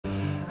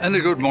And a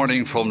good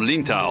morning from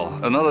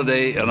Linthal. Another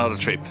day, another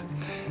trip.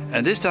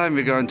 And this time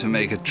we're going to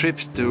make a trip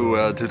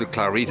to the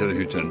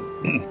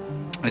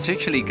Claridenhu. It's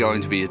actually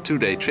going to be a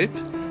 2-day trip.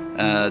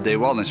 Day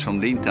 1 is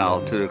from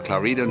Linthal to the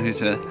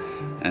Claridenhu,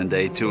 and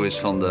day 2 is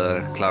from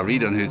the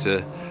Claridenhu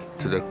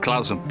to the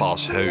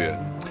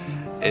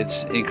Klausenpasshöhe.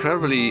 It's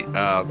incredibly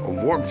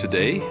warm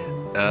today,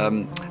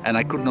 and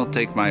I could not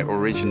take my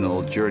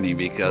original journey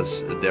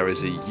because there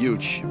is a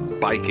huge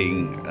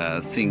biking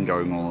thing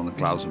going on the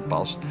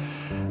Klausenpass.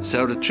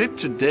 So the trip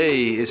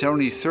today is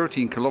only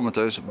 13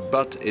 kilometers,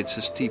 but it's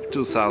a steep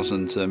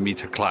 2000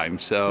 meter climb.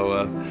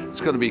 So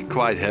it's going to be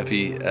quite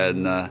heavy,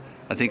 and I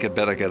think I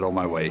better get on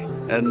my way.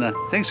 And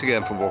thanks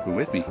again for walking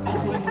with me.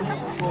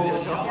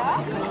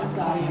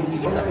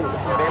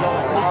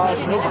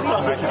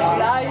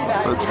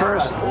 But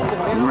first,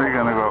 we're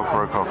going to go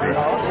for a coffee.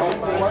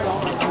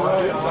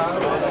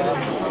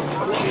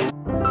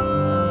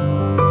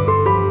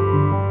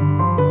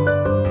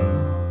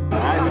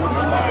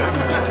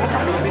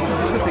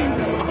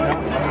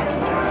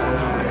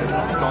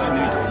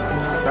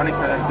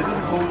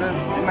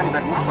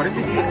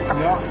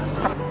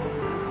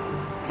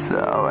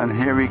 So, and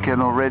here we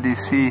can already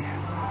see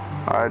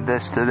our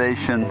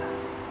destination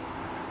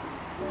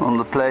on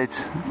the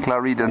plate,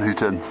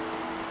 Claridenhu.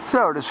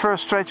 So, this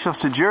first stretch of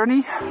the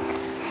journey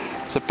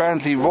is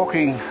apparently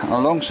walking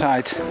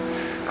alongside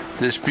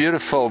this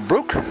beautiful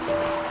brook.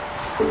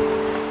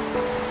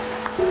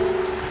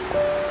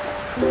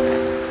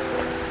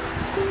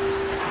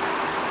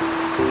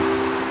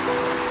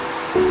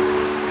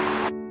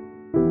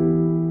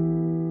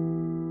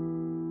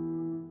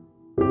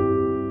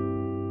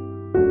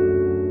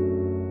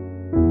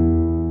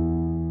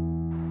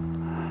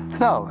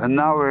 So, and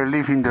now we're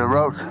leaving the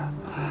road,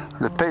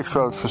 the paved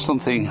road, for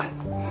something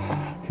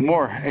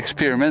more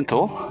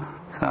experimental.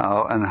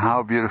 So, and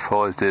how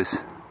beautiful is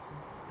this?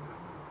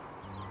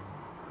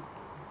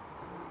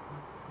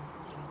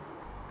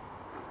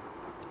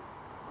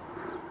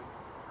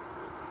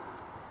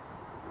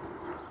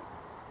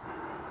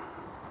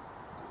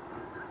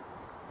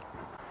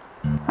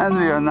 And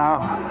we are now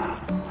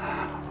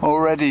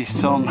already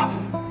some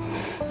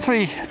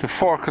 3 to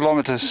 4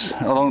 kilometers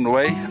along the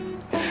way.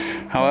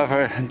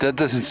 However, that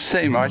doesn't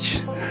say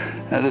much.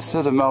 At a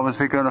certain moment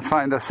we're going to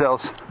find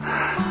ourselves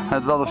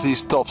at one of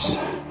these tops.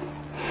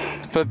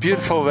 But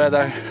beautiful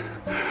weather,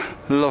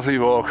 lovely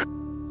walk.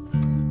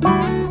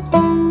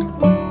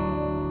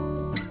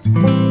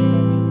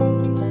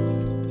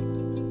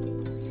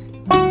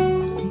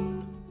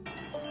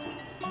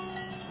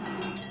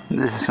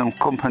 This is some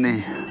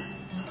company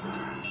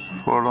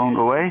for along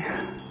the way.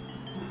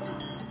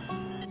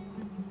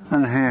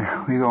 And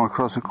here we go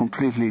across a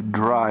completely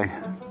dry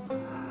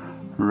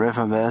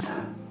riverbed.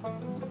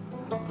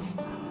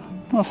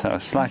 Also a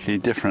slightly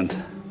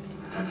different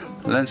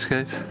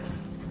landscape.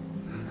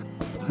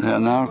 We are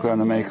now going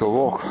to make a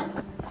walk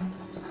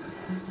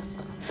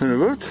through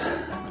the wood.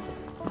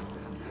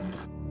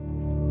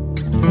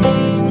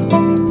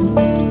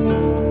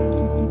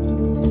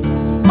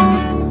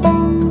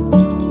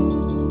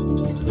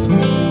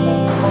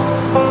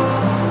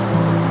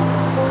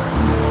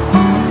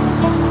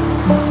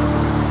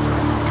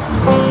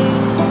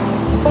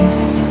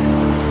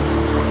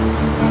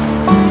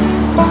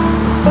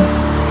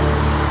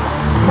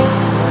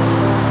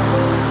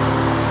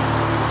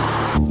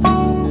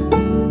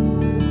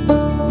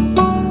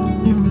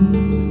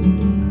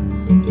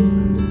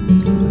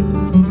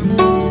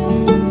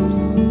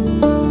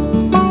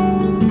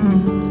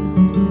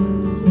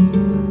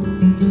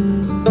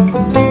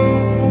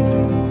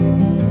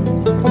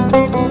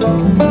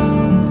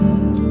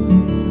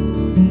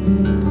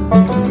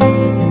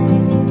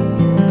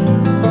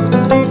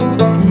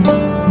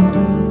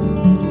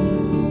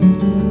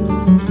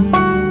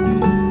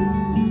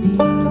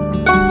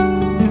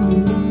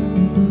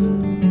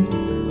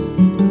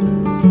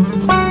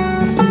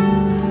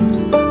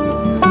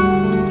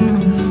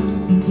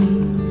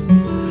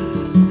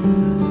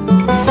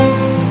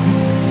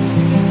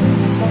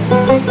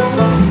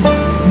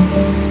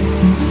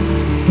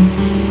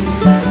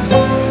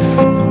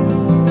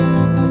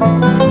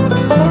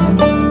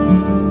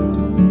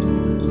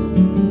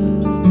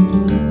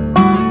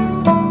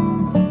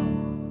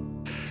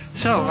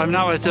 So I'm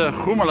now at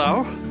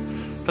Groemelau,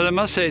 but I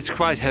must say it's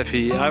quite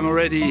heavy. I'm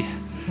already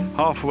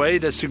halfway,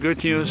 that's the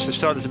good news. I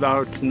started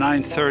about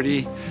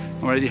 9:30,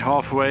 already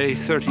halfway,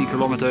 13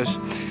 kilometers.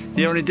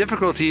 The only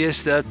difficulty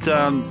is that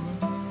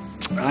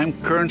I'm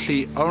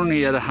currently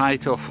only at a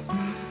height of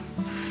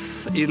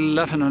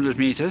 1100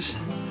 meters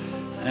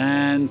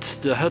and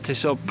the hut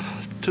is up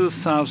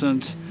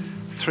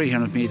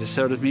 2300 meters,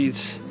 so that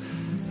means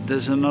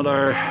there's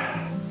another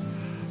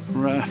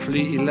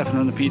roughly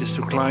 1100 meters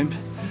to climb.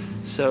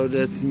 So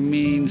that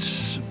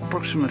means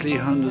approximately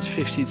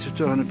 150 to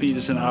 200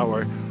 meters an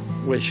hour,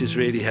 which is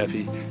really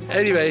heavy.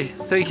 Anyway,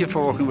 thank you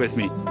for walking with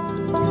me.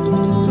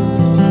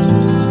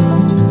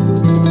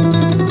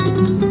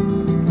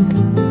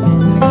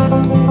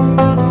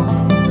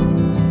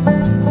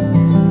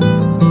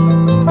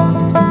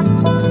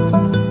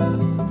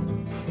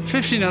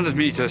 1500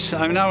 meters.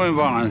 I'm now in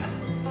Wangen.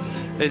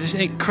 It is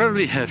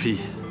incredibly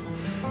heavy.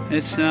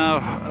 It's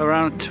now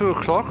around 2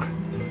 o'clock,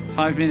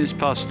 5 minutes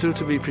past 2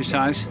 to be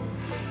precise.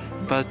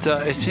 But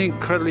it's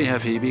incredibly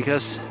heavy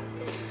because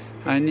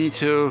I need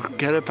to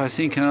get up, I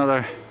think,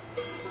 another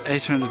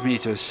 800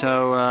 meters.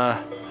 So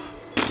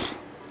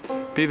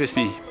be with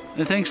me.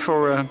 And thanks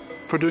for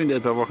doing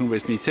that by walking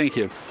with me. Thank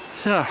you.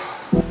 So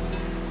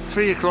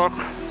 3 o'clock,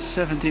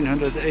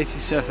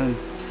 1787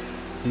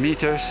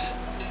 meters.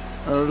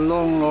 A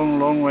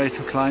long way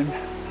to climb.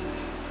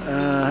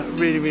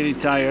 Really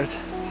tired.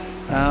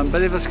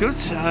 But it was good.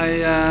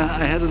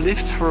 I had a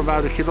lift for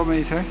about 1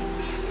 kilometer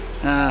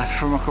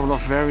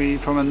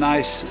from a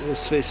nice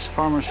Swiss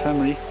farmer's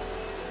family.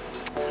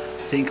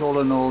 I think all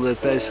in all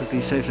that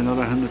basically saved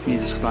another 100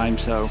 meters climb,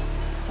 so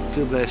I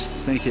feel blessed.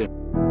 Thank you.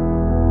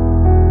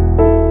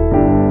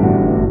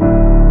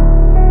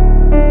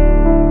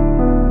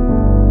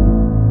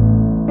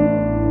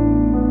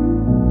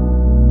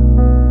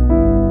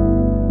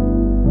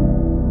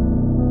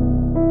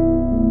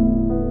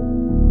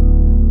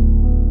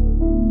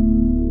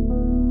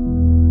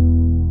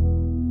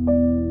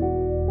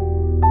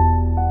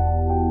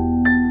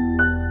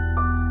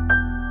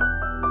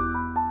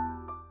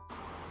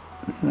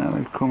 Now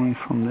we're coming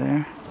from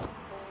there.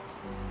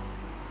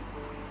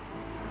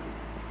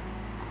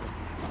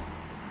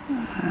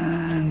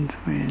 And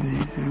we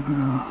need to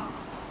go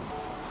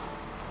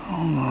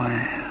all the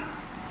way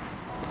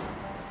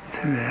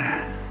to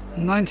there.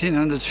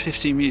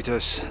 1950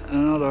 meters,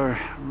 another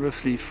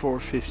roughly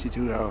 450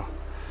 to go.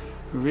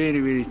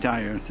 Really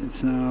tired.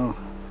 It's now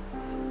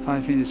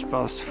 5 minutes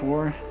past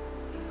 4.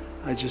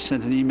 I just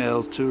sent an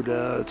email to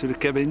the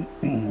cabin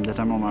that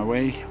I'm on my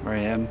way, where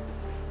I am.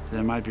 That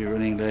I might be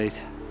running late.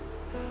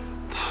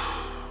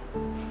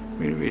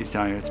 Really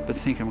tired, but I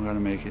think I'm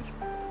gonna make it.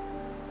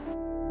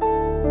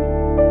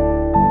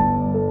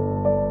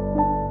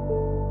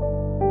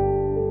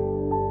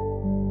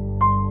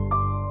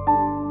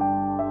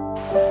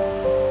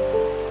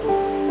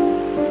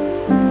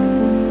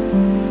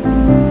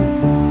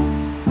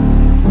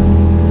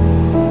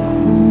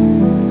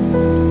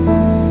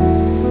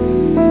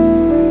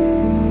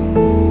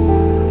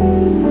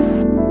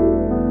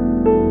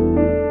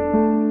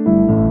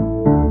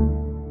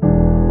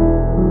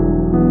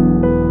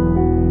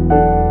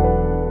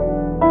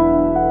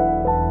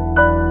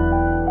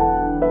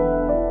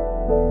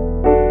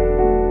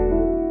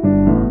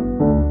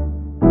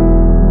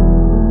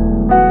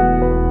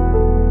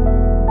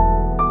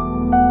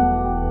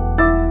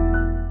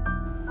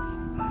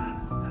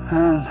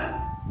 And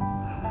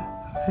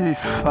we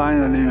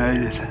finally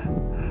made it.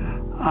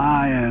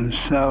 I am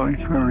so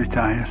incredibly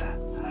tired,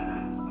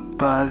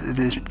 but it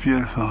is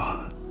beautiful.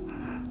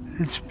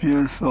 It's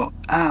beautiful,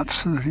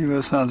 absolutely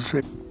worthwhile the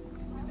trip.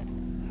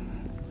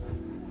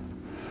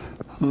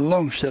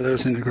 Long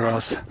shadows in the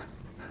grass.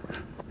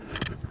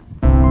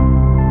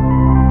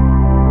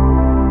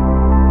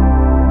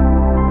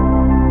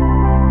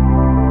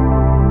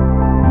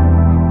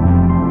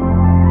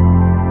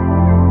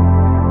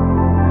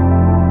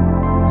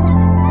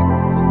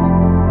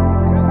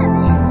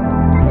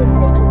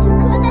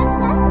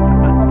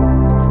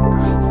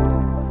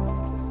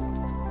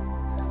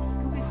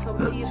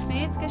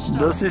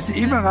 Das ist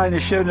immer eine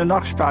schöne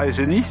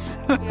Nachspeise, nicht?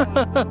 Ja.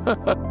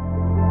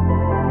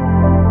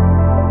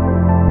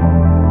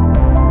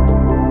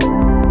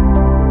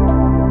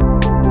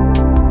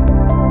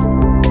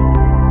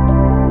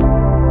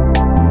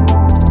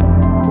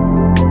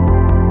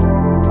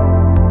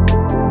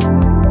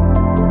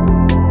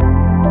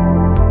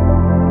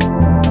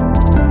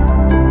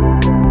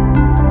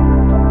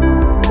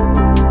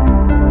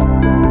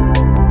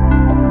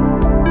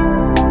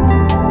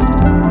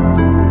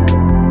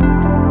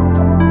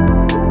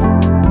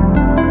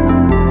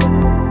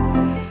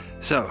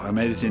 So I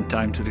made it in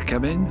time to the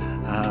cabin.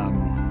 I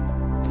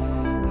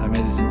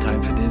made it in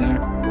time for dinner.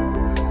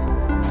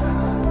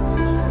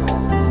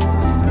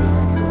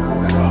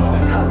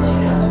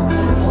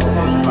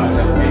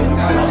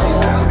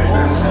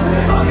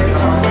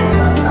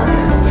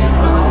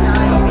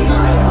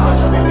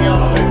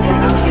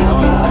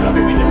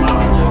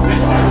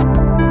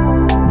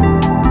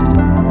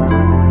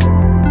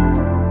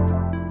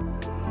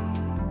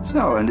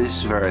 So, and this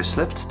is where I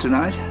slept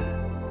tonight.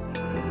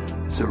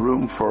 It's a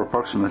room for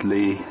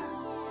approximately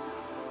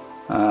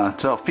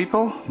 12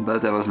 people,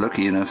 but I was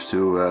lucky enough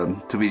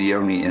to be the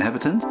only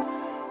inhabitant.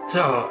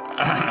 So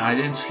I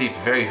didn't sleep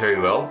very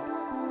well.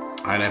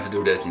 I never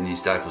do that in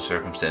these type of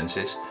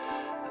circumstances.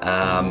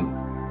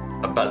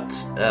 But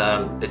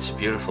it's a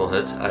beautiful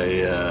hut.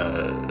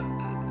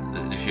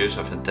 The views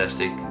are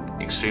fantastic,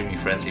 extremely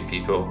friendly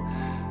people,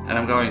 and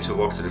I'm going to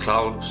walk to the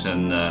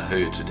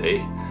Claridenhu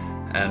today.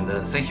 And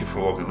thank you for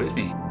walking with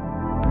me.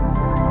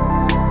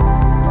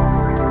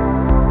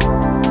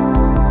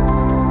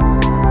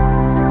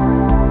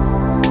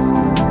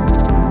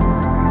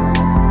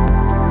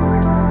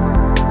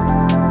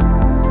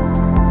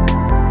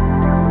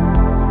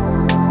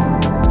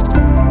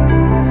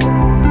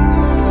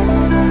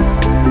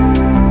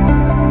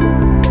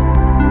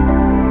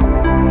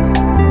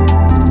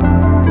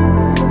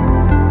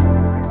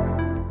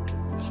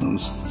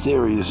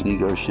 serious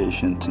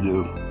negotiation to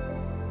do.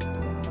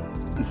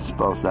 This is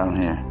both down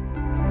here.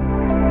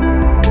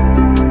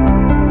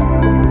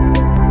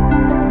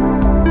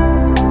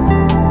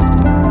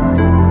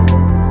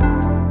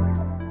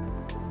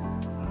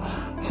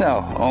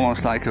 So,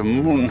 almost like a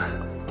moon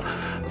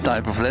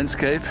type of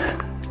landscape,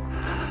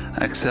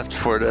 except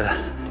for the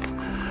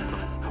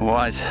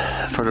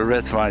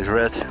red, white,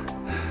 red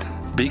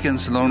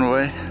beacons along the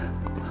way.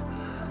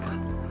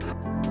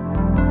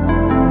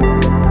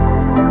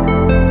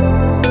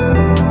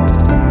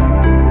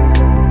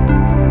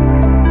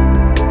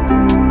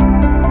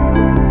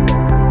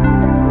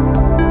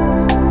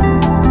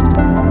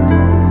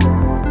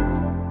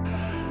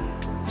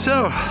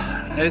 So,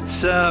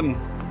 it's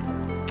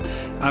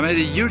I made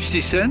a huge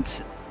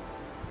descent.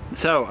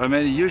 So I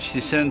made a huge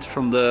descent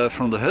from the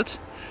hut,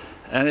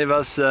 and it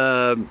was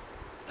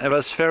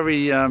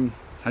very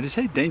how do you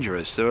say,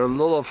 dangerous. There were a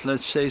lot of,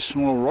 let's say,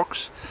 small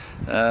rocks.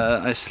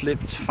 I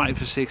slipped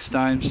 5 or 6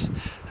 times.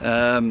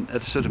 At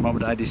a certain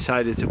moment I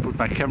decided to put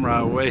my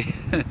camera away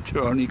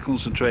to only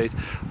concentrate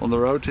on the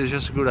road, which is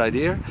just a good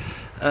idea.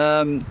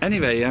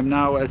 Anyway, I'm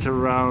now at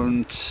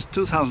around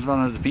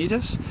 2,100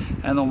 meters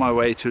and on my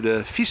way to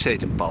the Friese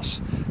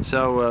Pass.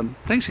 So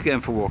thanks again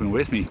for walking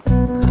with me.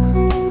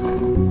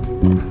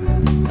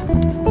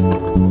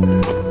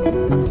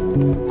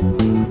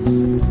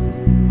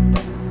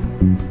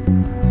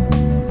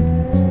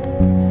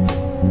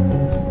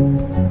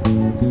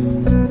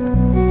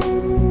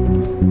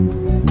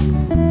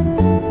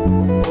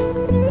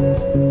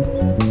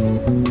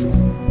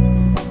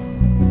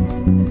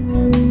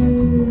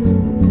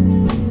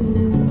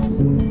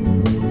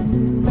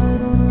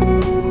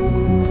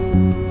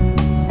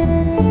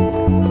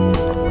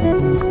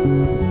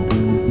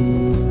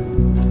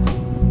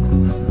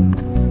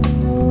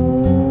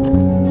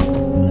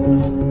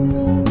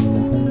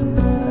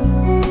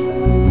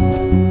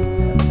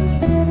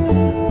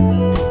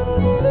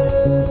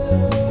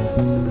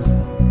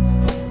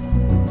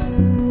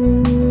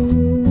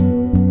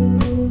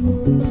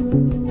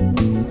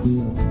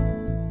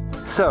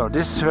 So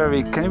this is where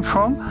we came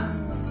from,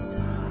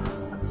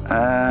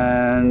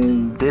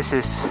 and this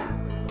is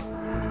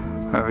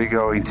where we're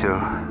going to.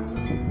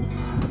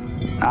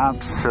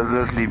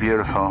 Absolutely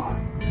beautiful.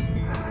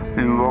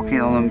 We're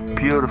walking on a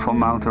beautiful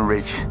mountain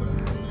ridge,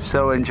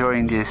 so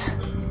enjoying this.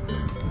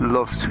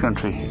 Love this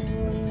country.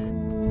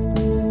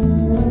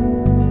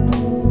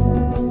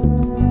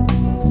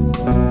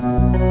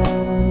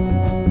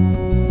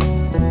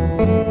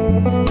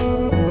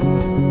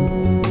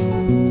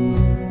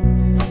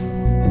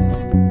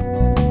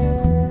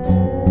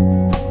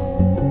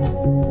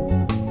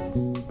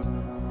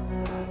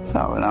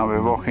 So now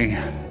we're walking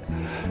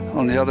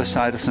on the other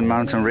side of the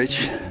mountain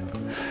ridge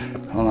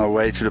on our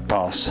way to the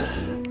pass.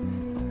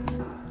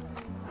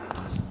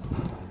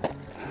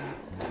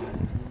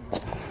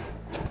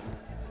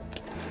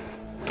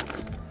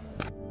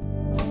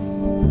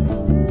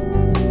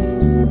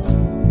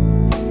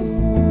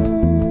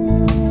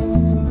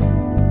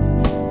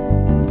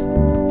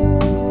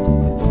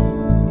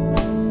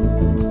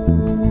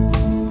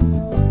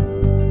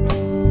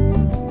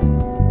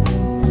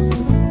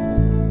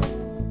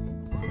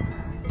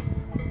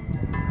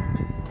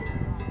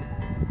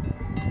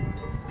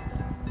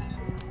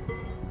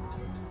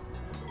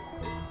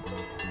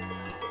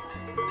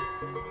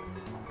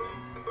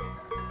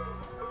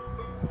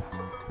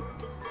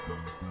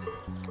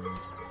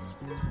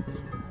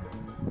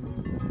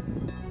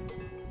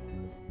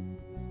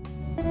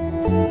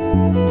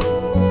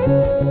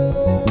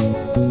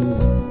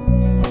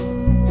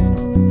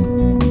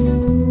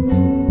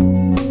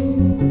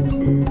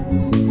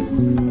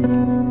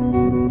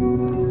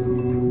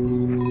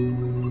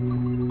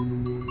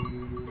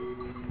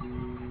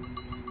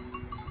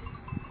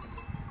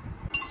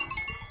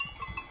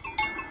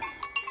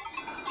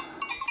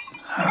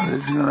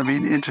 This is going to be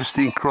an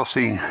interesting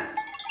crossing.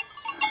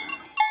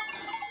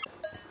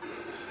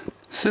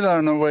 Still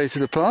on our way to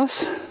the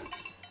pass,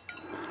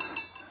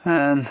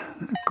 and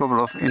a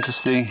couple of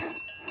interesting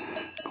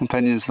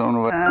companions along the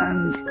way,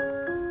 and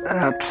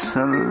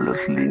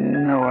absolutely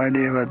no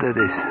idea what that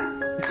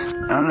is.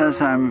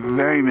 Unless I'm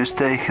very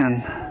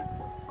mistaken,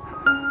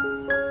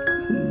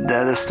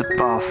 that is the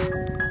path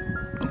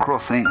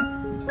crossing.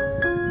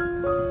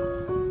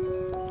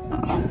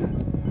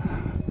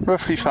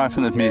 Roughly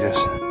 500 meters.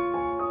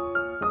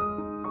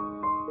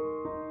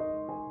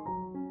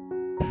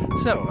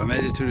 So I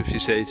made it to the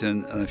Friese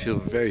and I feel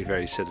very,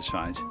 very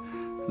satisfied.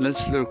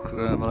 Let's look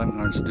what I'm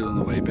going to do on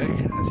the way back.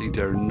 I think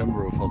there are a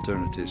number of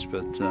alternatives,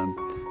 but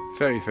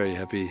very, very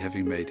happy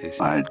having made this.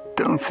 I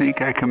don't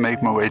think I can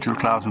make my way to the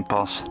Claridenhu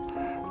Pass.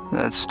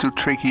 That's too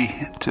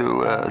tricky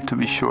to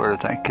be sure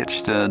that I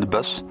catch the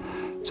bus.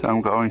 So I'm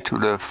going to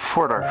the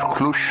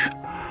Vorderklusch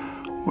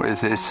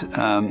with this,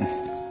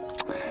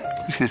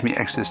 which gives me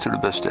access to the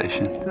bus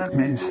station. That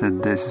means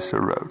that this is the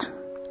road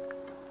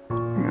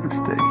I'm going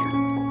to take.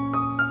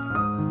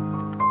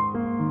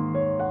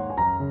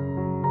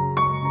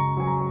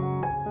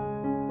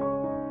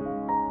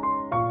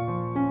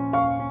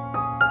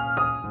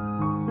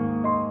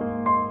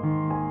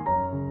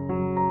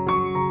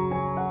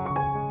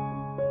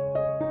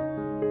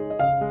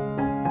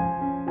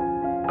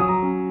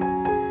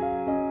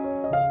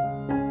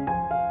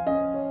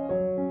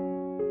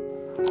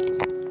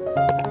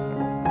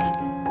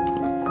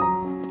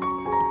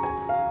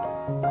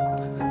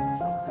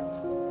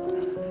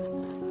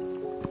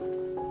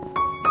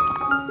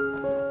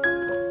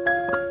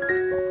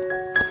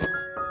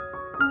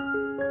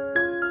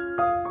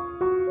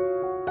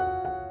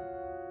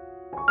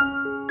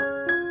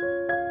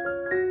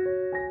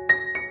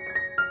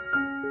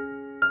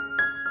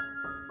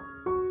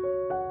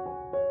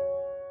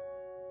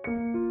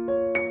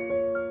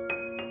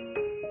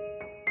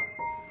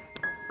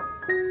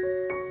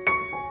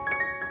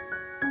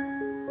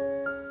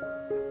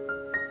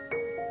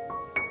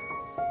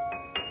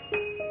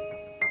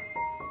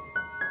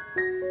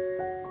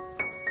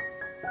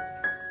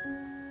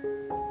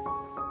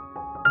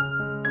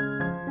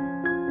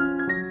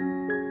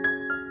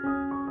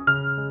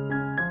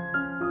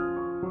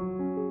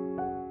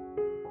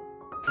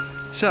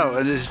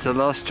 So this is the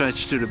last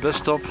stretch to the bus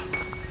stop.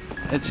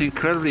 It's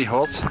incredibly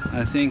hot.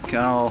 I think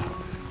I'll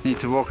need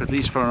to walk at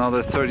least for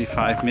another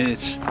 35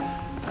 minutes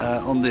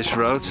on this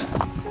road.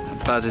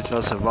 But it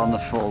was a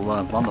wonderful,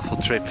 wonderful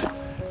trip.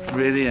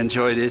 Really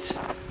enjoyed it.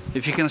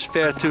 If you can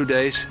spare 2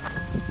 days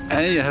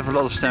and you have a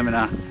lot of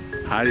stamina,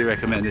 highly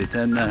recommend it.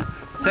 And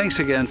thanks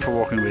again for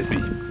walking with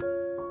me.